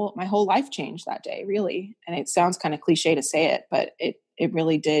whole life changed that day, really. And it sounds kind of cliche to say it, but it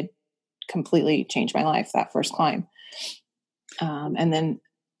really did completely change my life, that first climb. And then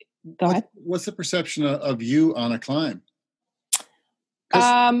go ahead. What's the perception of you on a climb?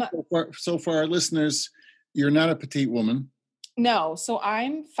 So for our listeners, you're not a petite woman. No. So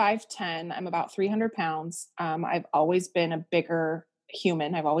I'm 5'10". I'm about 300 pounds. I've always been a bigger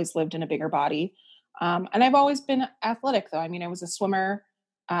human. I've always lived in a bigger body. And I've always been athletic though. I mean, I was a swimmer,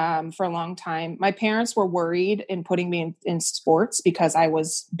 for a long time. My parents were worried in putting me in sports because I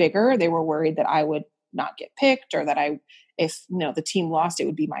was bigger. They were worried that I would not get picked, or that if the team lost, it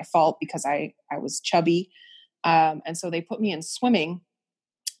would be my fault because I was chubby. And so they put me in swimming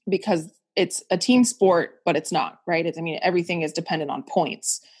because it's a team sport, but it's not, right? Everything is dependent on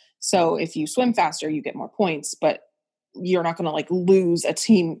points. So if you swim faster, you get more points, but you're not going to like lose a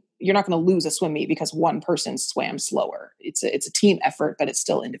team. You're not going to lose a swim meet because one person swam slower. It's a team effort, but it's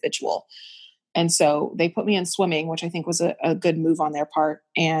still individual. And so they put me in swimming, which I think was a good move on their part.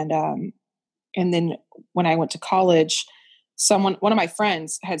 And then when I went to college, one of my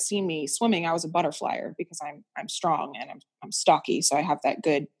friends had seen me swimming. I was a butterflyer because I'm strong and I'm stocky. So I have that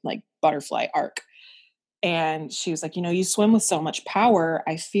good like butterfly arc. And she was like, you swim with so much power.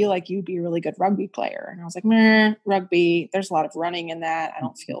 I feel like you'd be a really good rugby player. And I was like, meh, rugby, there's a lot of running in that. I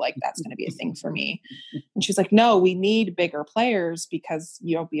don't feel like that's going to be a thing for me. And she's like, no, we need bigger players because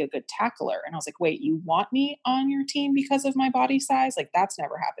you'll be a good tackler. And I was like, wait, you want me on your team because of my body size? Like, that's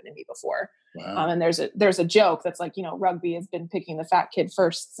never happened to me before. Wow. And there's a joke that's like, rugby has been picking the fat kid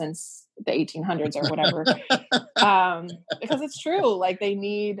first since the 1800s or whatever. Because it's true. Like you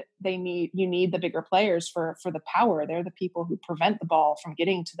need the bigger players for the power. They're the people who prevent the ball from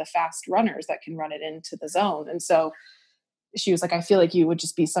getting to the fast runners that can run it into the zone. And so she was like, I feel like you would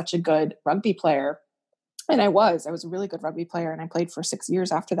just be such a good rugby player. And I was a really good rugby player, and I played for 6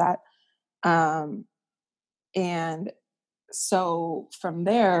 years after that. And so from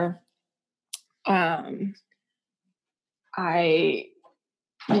there, I'd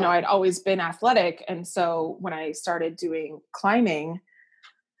always been athletic. And so when I started doing climbing,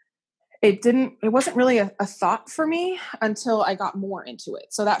 it wasn't really a thought for me until I got more into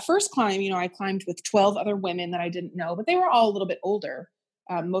it. So that first climb, I climbed with 12 other women that I didn't know, but they were all a little bit older.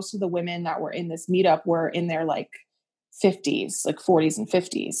 Most of the women that were in this meetup were in their like 50s, like 40s and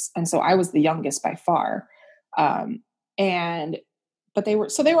 50s. And so I was the youngest by far. But they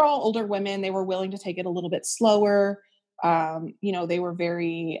were all older women. They were willing to take it a little bit slower. They were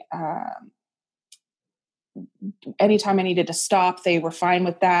very, anytime I needed to stop, they were fine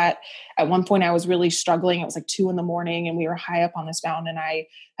with that. At one point I was really struggling. It was like 2 a.m. and we were high up on this mountain, and I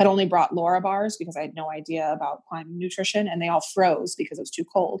had only brought Laura bars because I had no idea about climbing nutrition, and they all froze because it was too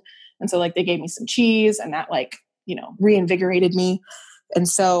cold. And so like they gave me some cheese, and that reinvigorated me. And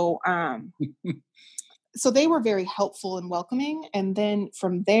so, so they were very helpful and welcoming. And then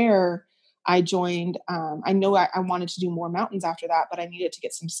from there, I joined, I know I wanted to do more mountains after that, but I needed to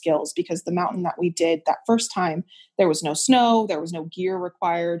get some skills because the mountain that we did that first time, there was no snow, there was no gear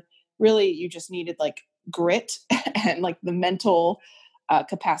required. Really, you just needed like grit and like the mental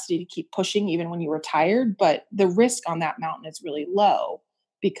capacity to keep pushing even when you were tired. But the risk on that mountain is really low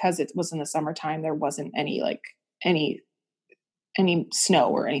because it was in the summertime. There wasn't any snow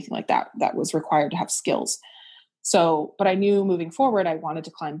or anything like that was required to have skills. So, but I knew moving forward, I wanted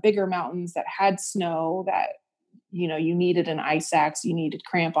to climb bigger mountains that had snow, that, you needed an ice axe, you needed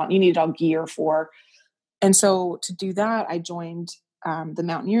crampon, you needed all gear for. And so to do that, I joined the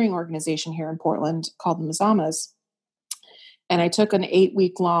mountaineering organization here in Portland called the Mazamas. And I took an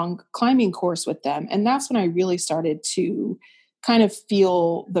 8-week-long climbing course with them. And that's when I really started to kind of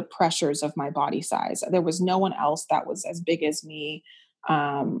feel the pressures of my body size. There was no one else that was as big as me.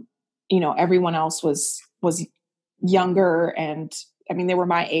 Everyone else was younger, and I mean, they were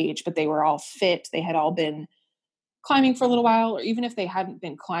my age, but they were all fit. They had all been climbing for a little while, or even if they hadn't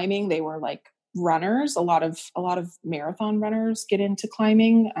been climbing, they were like runners. A lot of marathon runners get into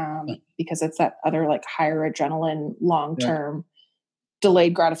climbing because it's that other like higher adrenaline, long-term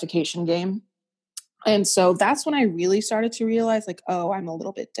delayed gratification game. And so that's when I really started to realize like, oh, I'm a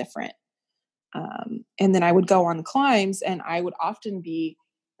little bit different. And then I would go on climbs, and I would often be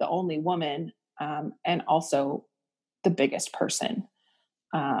the only woman, and also the biggest person.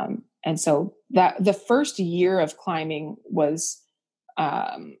 And so that the first year of climbing was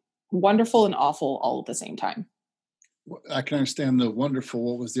wonderful and awful all at the same time. I can understand the wonderful.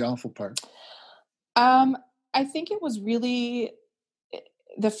 What was the awful part? I think it was really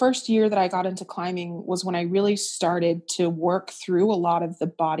the first year that I got into climbing was when I really started to work through a lot of the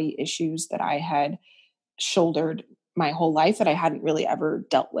body issues that I had shouldered my whole life that I hadn't really ever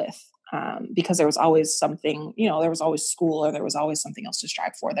dealt with. Because there was always something, there was always school, or there was always something else to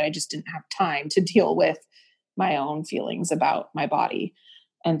strive for that I just didn't have time to deal with my own feelings about my body.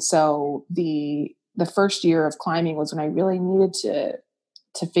 And so the first year of climbing was when I really needed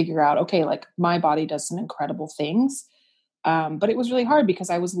to figure out, okay, like my body does some incredible things. But it was really hard because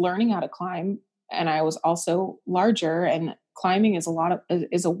I was learning how to climb, and I was also larger, and climbing is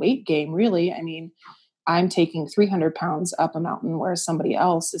a weight game, really. I mean, I'm taking 300 pounds up a mountain, whereas somebody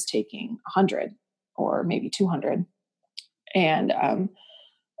else is taking 100 or maybe 200. And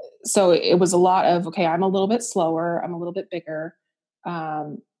so it was a lot of, okay, I'm a little bit slower, I'm a little bit bigger.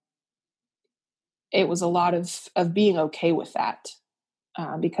 It was a lot of being okay with that.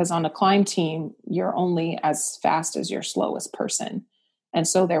 Because on a climb team, you're only as fast as your slowest person. And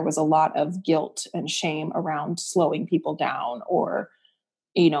so there was a lot of guilt and shame around slowing people down, or,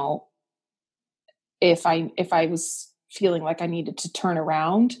 if I was feeling like I needed to turn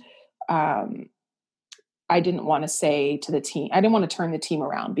around, I didn't want to say to the team, I didn't want to turn the team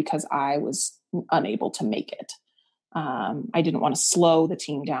around because I was unable to make it. I didn't want to slow the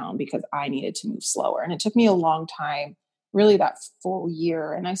team down because I needed to move slower. And it took me a long time, really that full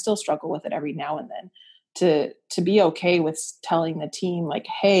year. And I still struggle with it every now and then, to be okay with telling the team like,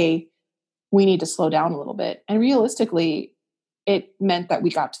 hey, we need to slow down a little bit. And realistically, it meant that we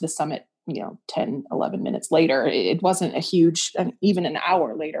got to the summit, 10, 11 minutes later. It wasn't a huge, even an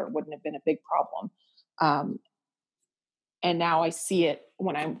hour later wouldn't have been a big problem. And now I see it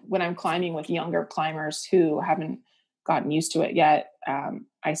when I'm climbing with younger climbers who haven't gotten used to it yet.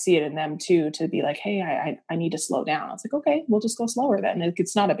 I see it in them too, to be like, hey, I need to slow down. I was like, okay, we'll just go slower then.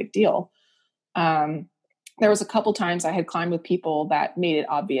 It's not a big deal. There was a couple times I had climbed with people that made it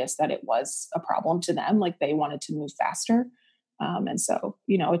obvious that it was a problem to them. Like they wanted to move faster. And so,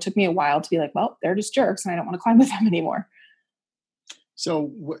 it took me a while to be like, well, they're just jerks and I don't want to climb with them anymore.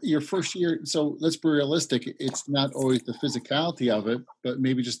 So your first year, so let's be realistic. It's not always the physicality of it, but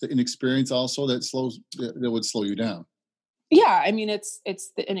maybe just the inexperience also that would slow you down. Yeah. I mean, it's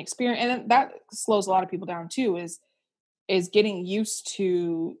the inexperience, and that slows a lot of people down too, is getting used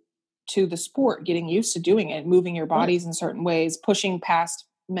to the sport, getting used to doing it, moving your bodies in certain ways, pushing past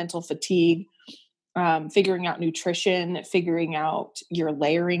mental fatigue, figuring out nutrition, figuring out your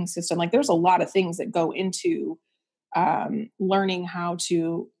layering system. Like there's a lot of things that go into learning how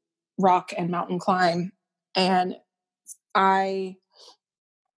to rock and mountain climb. And I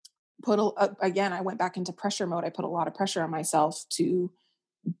I went back into pressure mode. I put a lot of pressure on myself to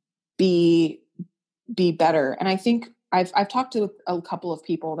be better. And I think I've talked to a couple of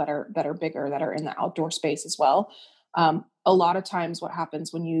people that are bigger, that are in the outdoor space as well. A lot of times what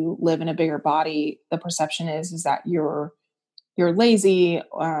happens when you live in a bigger body, the perception is that you're lazy,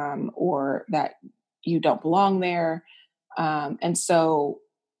 or that you don't belong there. And so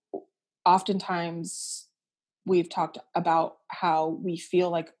oftentimes we've talked about how we feel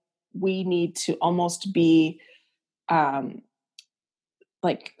like we need to almost be,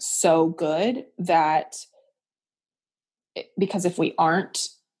 like so good that because if we aren't,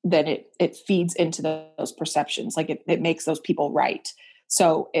 then it feeds into those perceptions. Like it makes those people right.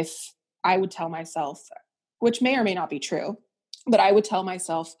 So if I would tell myself, which may or may not be true, but I would tell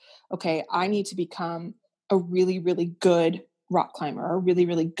myself, okay, I need to become a really, really good rock climber, a really,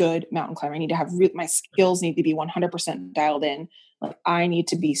 really good mountain climber. I need to have my skills need to be 100% dialed in. Like I need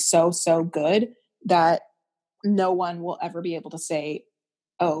to be so good that no one will ever be able to say,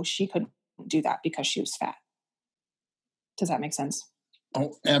 oh, she couldn't do that because she was fat. Does that make sense?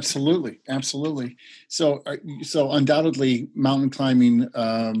 Oh, absolutely. Absolutely. So undoubtedly mountain climbing,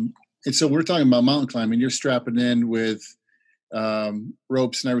 and so we're talking about mountain climbing, you're strapping in with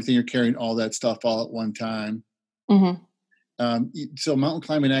ropes and everything. You're carrying all that stuff all at one time. Mm-hmm. So mountain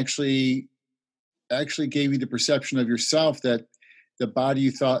climbing actually gave you the perception of yourself that the body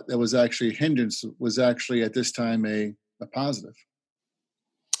you thought that was actually a hindrance was actually at this time a positive.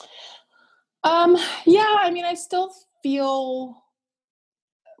 Yeah, I mean, I still feel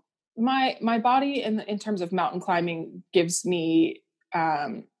my body in terms of mountain climbing gives me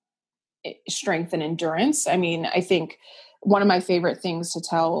strength and endurance. I mean, I think one of my favorite things to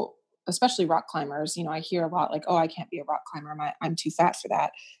tell, especially rock climbers, I hear a lot like, oh, I can't be a rock climber. I'm too fat for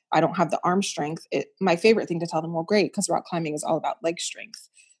that. I don't have the arm strength. My favorite thing to tell them, well, great, because rock climbing is all about leg strength.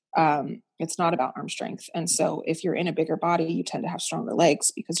 It's not about arm strength. And so if you're in a bigger body, you tend to have stronger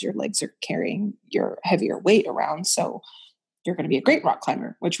legs because your legs are carrying your heavier weight around. So you're going to be a great rock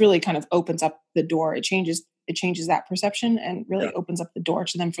climber, which really kind of opens up the door. It changes that perception and really opens up the door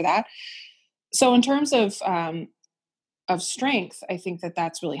to them for that. So in terms of strength, I think that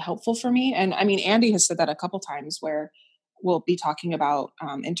that's really helpful for me. And I mean, Andy has said that a couple times where we'll be talking about,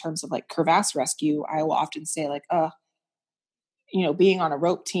 in terms of like crevasse rescue, I will often say like, being on a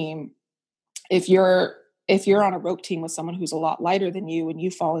rope team, if you're on a rope team with someone who's a lot lighter than you and you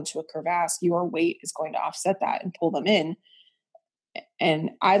fall into a crevasse, your weight is going to offset that and pull them in.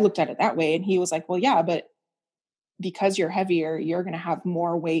 And I looked at it that way, and he was like, well, yeah, but because you're heavier, you're going to have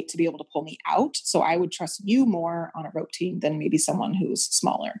more weight to be able to pull me out. So I would trust you more on a rope team than maybe someone who's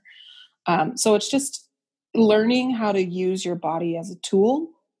smaller. So it's just learning how to use your body as a tool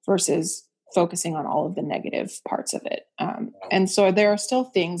versus focusing on all of the negative parts of it. And so there are still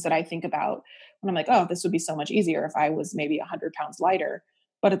things that I think about when I'm like, oh, this would be so much easier if I was maybe 100 pounds lighter.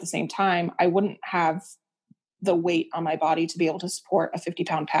 But at the same time, I wouldn't have the weight on my body to be able to support a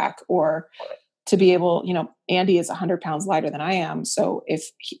 50-pound pack, or to be able, Andy is 100 pounds lighter than I am. So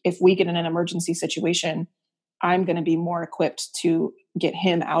if we get in an emergency situation, I'm going to be more equipped to get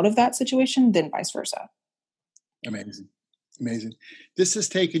him out of that situation than vice versa. Amazing. This has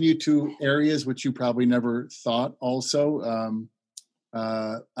taken you to areas which you probably never thought also,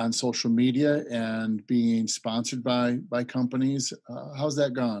 on social media and being sponsored by companies. How's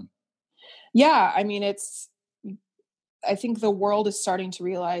that gone? Yeah. I mean, I think the world is starting to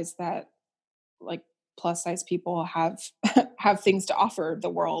realize that like plus size people have have things to offer the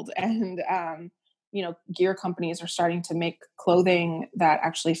world. And gear companies are starting to make clothing that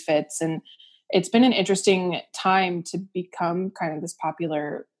actually fits. And it's been an interesting time to become kind of this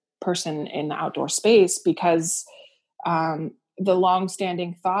popular person in the outdoor space, because the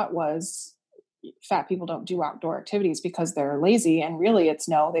long-standing thought was fat people don't do outdoor activities because they're lazy. And really it's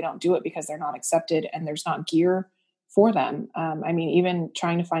no, they don't do it because they're not accepted and there's not gear for them. Even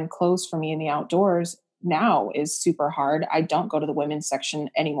trying to find clothes for me in the outdoors now is super hard. I don't go to the women's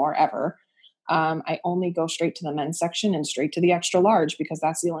section anymore, ever. I only go straight to the men's section and straight to the extra large, because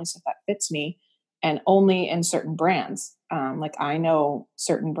that's the only stuff that fits me, and only in certain brands. Like I know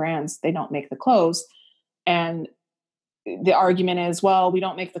certain brands, they don't make the clothes. And the argument is, well, we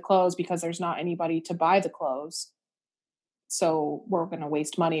don't make the clothes because there's not anybody to buy the clothes. So we're going to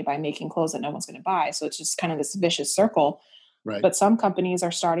waste money by making clothes that no one's going to buy. So it's just kind of this vicious circle. Right. But some companies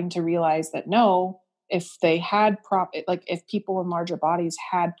are starting to realize that no, if they had if people in larger bodies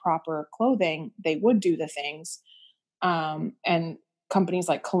had proper clothing, they would do the things. And companies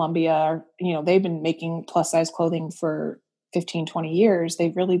like Columbia, they've been making plus size clothing for 15, 20 years.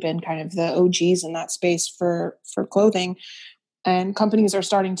 They've really been kind of the OGs in that space for clothing. And companies are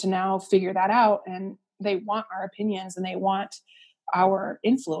starting to now figure that out, and they want our opinions and they want our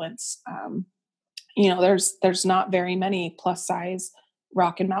influence. There's not very many plus size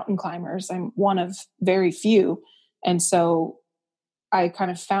rock and mountain climbers. I'm one of very few. And so I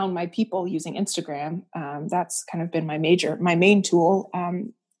kind of found my people using Instagram. That's kind of been my main tool.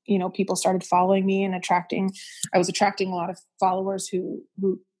 People started following me and I was attracting a lot of followers who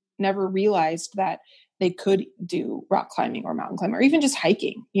never realized that they could do rock climbing or mountain climbing or even just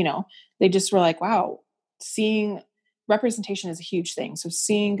hiking. They just were like, wow, seeing representation is a huge thing. So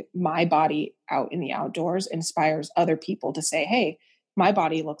seeing my body out in the outdoors inspires other people to say, hey, my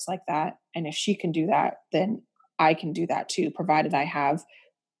body looks like that. And if she can do that, then I can do that too, provided I have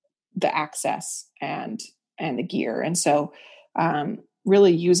the access and the gear. And so,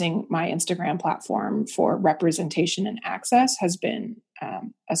 really using my Instagram platform for representation and access has been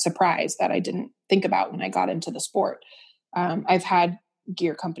a surprise that I didn't think about when I got into the sport. I've had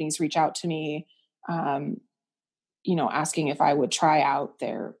gear companies reach out to me, asking if I would try out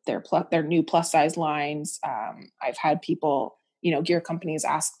their new plus size lines. I've had people, gear companies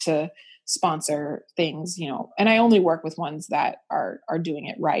ask to sponsor things, and I only work with ones that are doing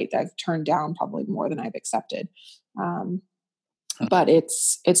it right. I've turned down probably more than I've accepted. But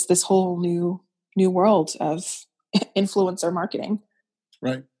it's this whole new world of influencer marketing.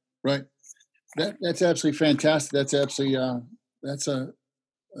 Right. That's absolutely fantastic. That's absolutely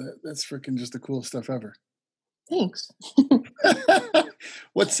that's freaking just the coolest stuff ever. Thanks.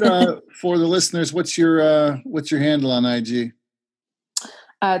 What's for the listeners? What's your handle on IG?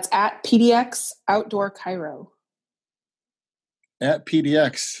 It's at PDX Outdoor Chiro. At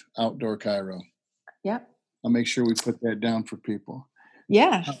PDX Outdoor Chiro. Yep. I'll make sure we put that down for people.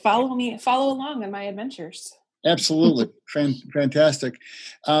 Yeah. Follow along on my adventures. Absolutely. Fantastic.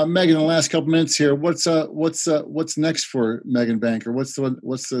 Megan, in the last couple minutes here, what's next for Megan Banker? What's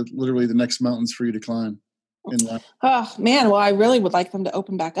literally the next mountains for you to climb in life? Oh man. Well, I really would like them to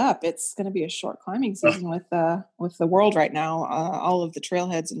open back up. It's going to be a short climbing season with the world right now. All of the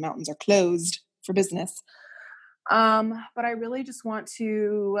trailheads and mountains are closed for business. But I really just want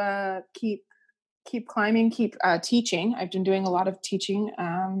to keep climbing, keep teaching. I've been doing a lot of teaching.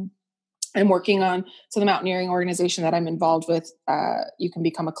 I'm working on, the mountaineering organization that I'm involved with, you can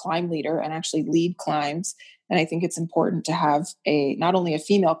become a climb leader and actually lead climbs. And I think it's important to have not only a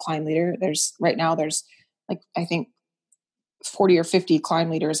female climb leader, there's I think 40 or 50 climb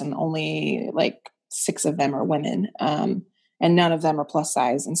leaders and only 6 of them are women. And none of them are plus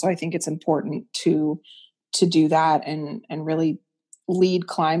size. And so I think it's important to do that and really lead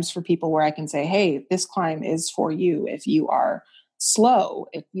climbs for people where I can say, hey, this climb is for you. If you are slow,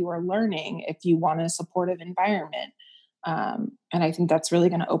 if you are learning, if you want a supportive environment. And I think that's really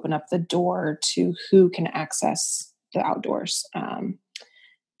going to open up the door to who can access the outdoors.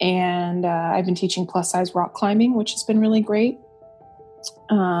 And I've been teaching plus size rock climbing, which has been really great.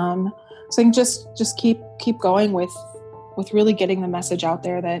 So I think just keep going with really getting the message out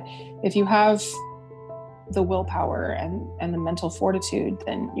there that if you have the willpower and the mental fortitude,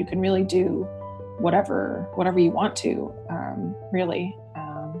 then you can really do whatever you want to, really.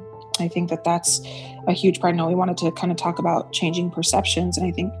 I think that's a huge part. I know we wanted to kind of talk about changing perceptions, and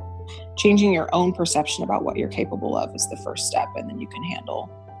I think changing your own perception about what you're capable of is the first step, and then you can handle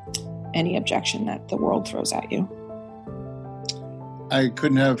any objection that the world throws at you. I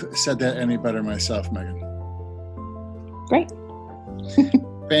couldn't have said that any better myself, Megan. Great.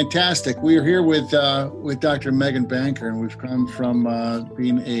 Fantastic. We are here with Dr. Megan Banker, and we've come from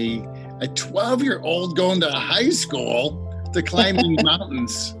being a 12-year-old going to high school to climbing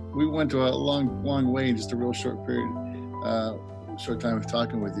mountains. We went to a long way in just a real short time of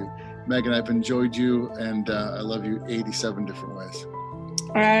talking with you. Megan, I've enjoyed you, and I love you 87 different ways.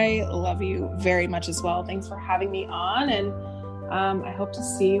 I love you very much as well. Thanks for having me on, and I hope to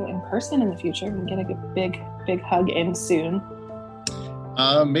see you in person in the future and get a big hug in soon.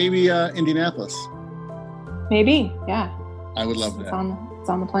 Maybe Indianapolis. Maybe, yeah. I would love that. It's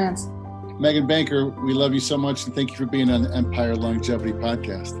on the plans. Megan Banker, we love you so much, and thank you for being on the Empire Longevity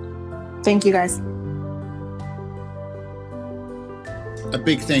Podcast. Thank you, guys. A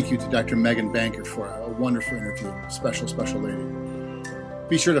big thank you to Dr. Megan Banker for a wonderful interview. Special lady.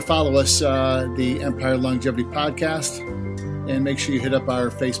 Be sure to follow us, the Empire Longevity Podcast, and make sure you hit up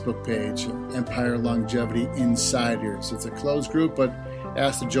our Facebook page, Empire Longevity Insiders. It's a closed group, but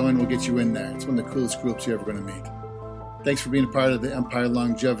ask to join, we'll get you in there. It's one of the coolest groups you're ever going to meet. Thanks for being a part of the Empire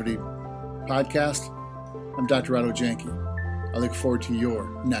Longevity Podcast. I'm Dr. Otto Janke. I look forward to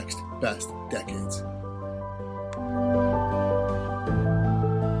your next best decades.